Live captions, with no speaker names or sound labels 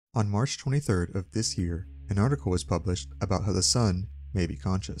On March 23rd of this year, an article was published about how the sun may be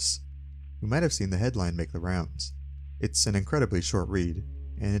conscious. You might have seen the headline make the rounds. It's an incredibly short read,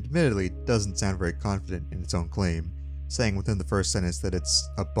 and admittedly doesn't sound very confident in its own claim, saying within the first sentence that it's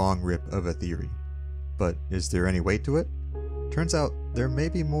a bong rip of a theory. But is there any weight to it? Turns out there may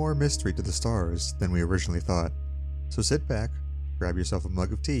be more mystery to the stars than we originally thought. So sit back, grab yourself a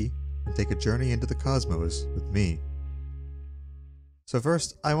mug of tea, and take a journey into the cosmos with me. So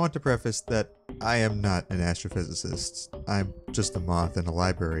first, I want to preface that I am not an astrophysicist. I'm just a moth in a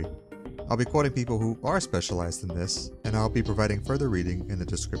library. I'll be quoting people who are specialized in this, and I'll be providing further reading in the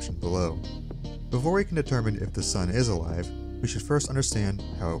description below. Before we can determine if the sun is alive, we should first understand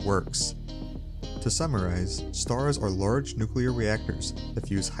how it works. To summarize, stars are large nuclear reactors that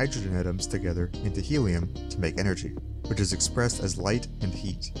fuse hydrogen atoms together into helium to make energy, which is expressed as light and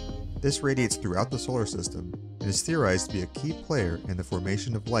heat. This radiates throughout the solar system and is theorized to be a key player in the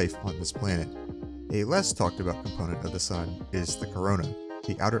formation of life on this planet. A less talked about component of the sun is the corona,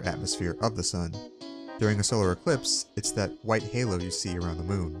 the outer atmosphere of the sun. During a solar eclipse, it's that white halo you see around the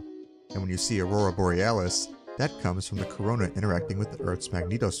moon. And when you see aurora borealis, that comes from the corona interacting with the Earth's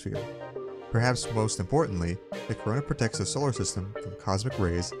magnetosphere. Perhaps most importantly, the corona protects the solar system from cosmic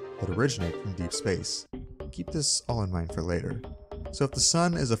rays that originate from deep space. Keep this all in mind for later. So if the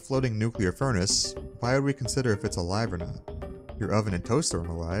sun is a floating nuclear furnace, why would we consider if it's alive or not? Your oven and toaster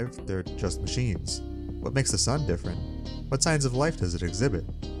aren't alive, they're just machines. What makes the sun different? What signs of life does it exhibit?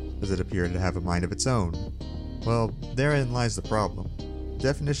 Does it appear to have a mind of its own? Well, therein lies the problem.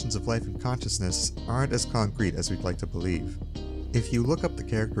 Definitions of life and consciousness aren't as concrete as we'd like to believe. If you look up the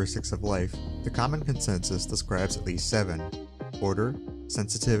characteristics of life, the common consensus describes at least 7: order,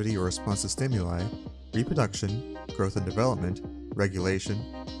 sensitivity or response to stimuli, reproduction, growth and development, regulation,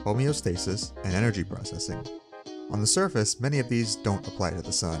 homeostasis, and energy processing. On the surface, many of these don't apply to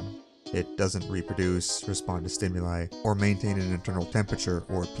the sun. It doesn't reproduce, respond to stimuli, or maintain an internal temperature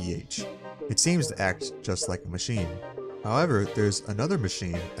or pH. It seems to act just like a machine. However, there's another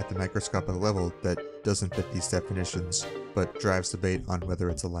machine at the microscopic level that doesn't fit these definitions, but drives debate on whether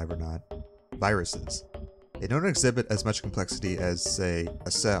it's alive or not: viruses. They don't exhibit as much complexity as, say,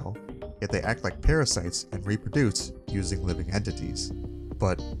 a cell, yet they act like parasites and reproduce using living entities.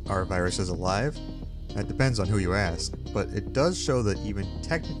 But are viruses alive? That depends on who you ask, but it does show that even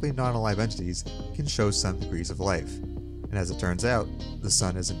technically non-alive entities can show some degrees of life. And as it turns out, the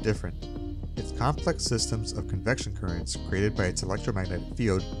sun isn't different. Its complex systems of convection currents created by its electromagnetic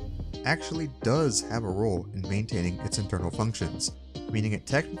field actually does have a role in maintaining its internal functions, meaning it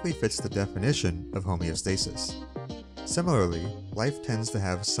technically fits the definition of homeostasis. Similarly, life tends to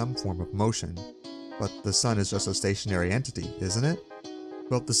have some form of motion, but the sun is just a stationary entity, isn't it?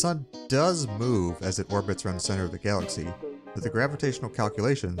 Well, the sun does move as it orbits around the center of the galaxy, but the gravitational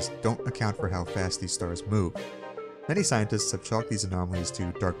calculations don't account for how fast these stars move. Many scientists have chalked these anomalies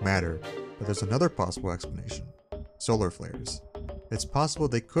to dark matter, but there's another possible explanation: solar flares. It's possible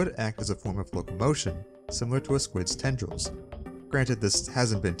they could act as a form of locomotion, similar to a squid's tendrils. Granted, this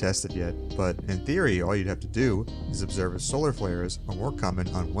hasn't been tested yet, but in theory all you'd have to do is observe if solar flares are more common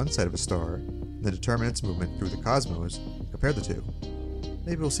on one side of a star, and then determine its movement through the cosmos, and compare the two.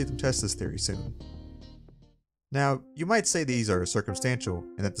 Maybe we'll see them test this theory soon. Now, you might say these are circumstantial,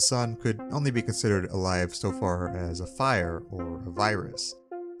 and that the sun could only be considered alive so far as a fire or a virus,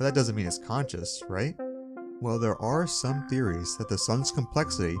 but that doesn't mean it's conscious, right? Well, there are some theories that the sun's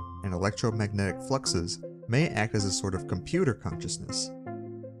complexity and electromagnetic fluxes may act as a sort of computer consciousness.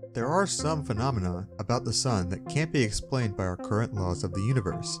 There are some phenomena about the sun that can't be explained by our current laws of the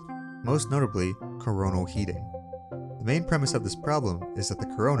universe, most notably coronal heating. The main premise of this problem is that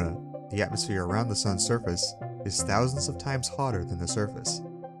the corona, the atmosphere around the sun's surface, is thousands of times hotter than the surface,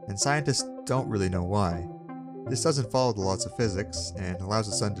 and scientists don't really know why. This doesn't follow the laws of physics, and allows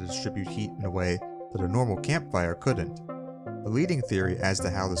the sun to distribute heat in a way that a normal campfire couldn't. The leading theory as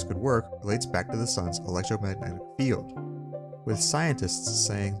to how this could work relates back to the sun's electromagnetic field, with scientists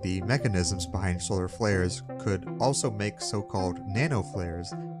saying the mechanisms behind solar flares could also make so-called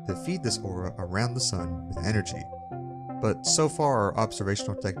nanoflares that feed this aura around the sun with energy. But so far our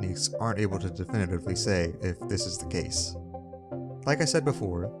observational techniques aren't able to definitively say if this is the case. Like I said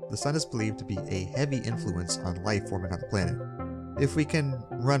before, the sun is believed to be a heavy influence on life forming on the planet. If we can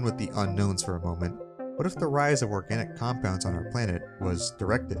run with the unknowns for a moment, what if the rise of organic compounds on our planet was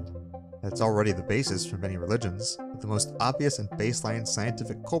directed? That's already the basis for many religions, but the most obvious and baseline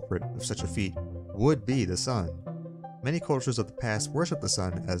scientific culprit of such a feat would be the sun. Many cultures of the past worship the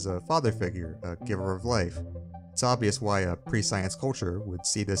sun as a father figure, a giver of life. It's obvious why a pre-science culture would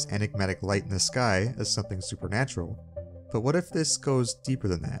see this enigmatic light in the sky as something supernatural. But what if this goes deeper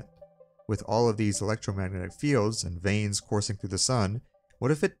than that? With all of these electromagnetic fields and veins coursing through the sun,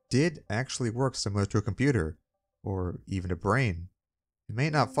 what if it did actually work similar to a computer? Or even a brain? It may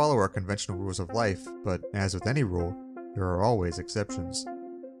not follow our conventional rules of life, but as with any rule, there are always exceptions.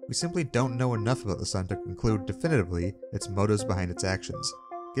 We simply don't know enough about the sun to conclude definitively its motives behind its actions,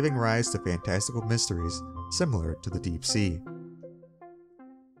 giving rise to fantastical mysteries similar to the deep sea.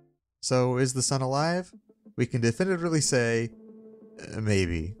 So, is the sun alive? We can definitively say,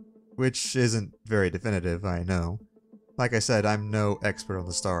 maybe. Which isn't very definitive, I know. Like I said, I'm no expert on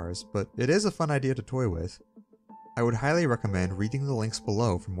the stars, but it is a fun idea to toy with. I would highly recommend reading the links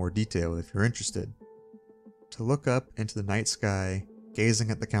below for more detail if you're interested. To look up into the night sky,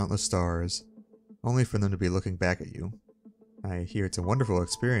 gazing at the countless stars, only for them to be looking back at you. I hear it's a wonderful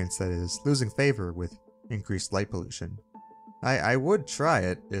experience that is losing favor with increased light pollution. I would try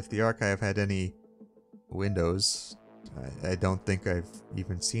it if the archive had any windows. I don't think I've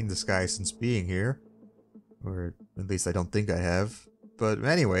even seen the sky since being here. Or at least I don't think I have. But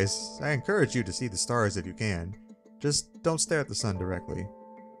anyways, I encourage you to see the stars if you can. Just don't stare at the sun directly.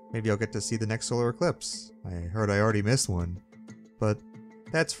 Maybe I'll get to see the next solar eclipse. I heard I already missed one. But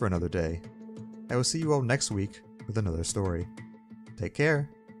that's for another day. I will see you all next week with another story. Take care.